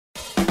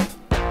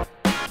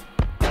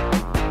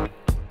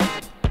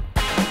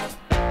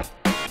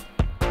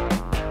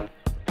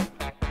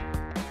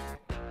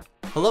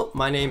Hello,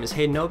 my name is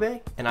Hayden Obe,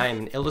 and I am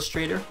an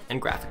illustrator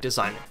and graphic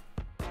designer.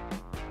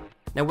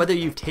 Now, whether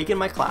you've taken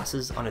my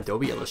classes on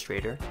Adobe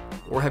Illustrator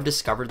or have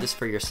discovered this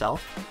for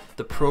yourself,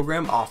 the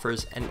program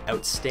offers an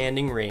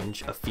outstanding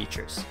range of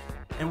features.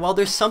 And while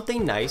there's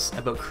something nice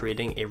about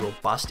creating a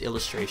robust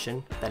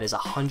illustration that is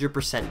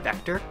 100%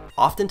 vector,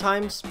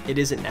 oftentimes it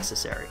isn't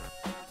necessary.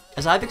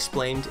 As I've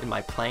explained in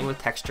my Playing with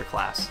Texture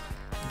class,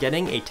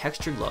 getting a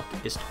textured look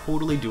is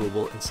totally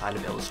doable inside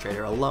of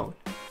Illustrator alone.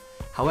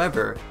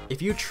 However,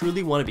 if you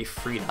truly want to be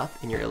freed up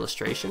in your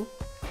illustration,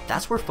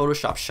 that's where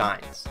Photoshop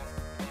shines.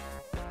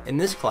 In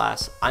this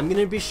class, I'm going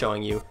to be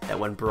showing you that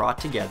when brought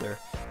together,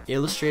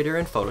 Illustrator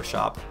and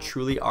Photoshop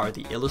truly are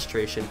the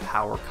illustration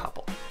power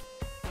couple.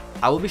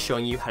 I will be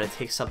showing you how to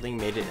take something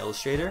made in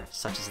Illustrator,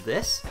 such as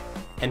this,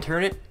 and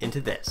turn it into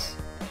this.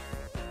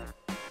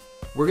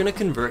 We're going to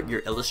convert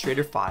your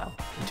Illustrator file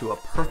into a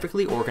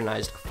perfectly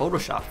organized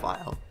Photoshop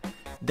file,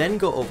 then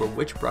go over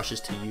which brushes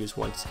to use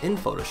once in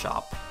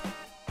Photoshop,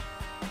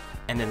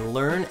 and then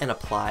learn and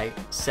apply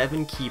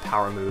 7 key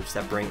power moves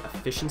that bring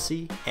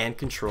efficiency and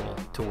control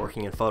to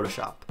working in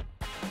Photoshop.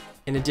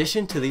 In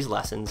addition to these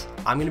lessons,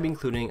 I'm going to be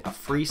including a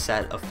free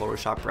set of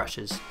Photoshop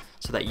brushes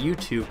so that you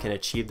too can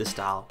achieve the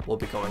style we'll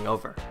be going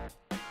over.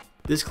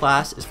 This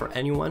class is for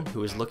anyone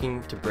who is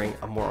looking to bring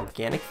a more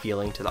organic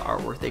feeling to the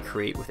artwork they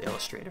create with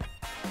Illustrator.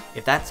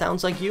 If that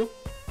sounds like you,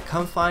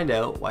 come find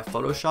out why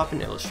Photoshop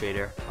and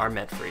Illustrator are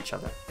meant for each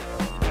other.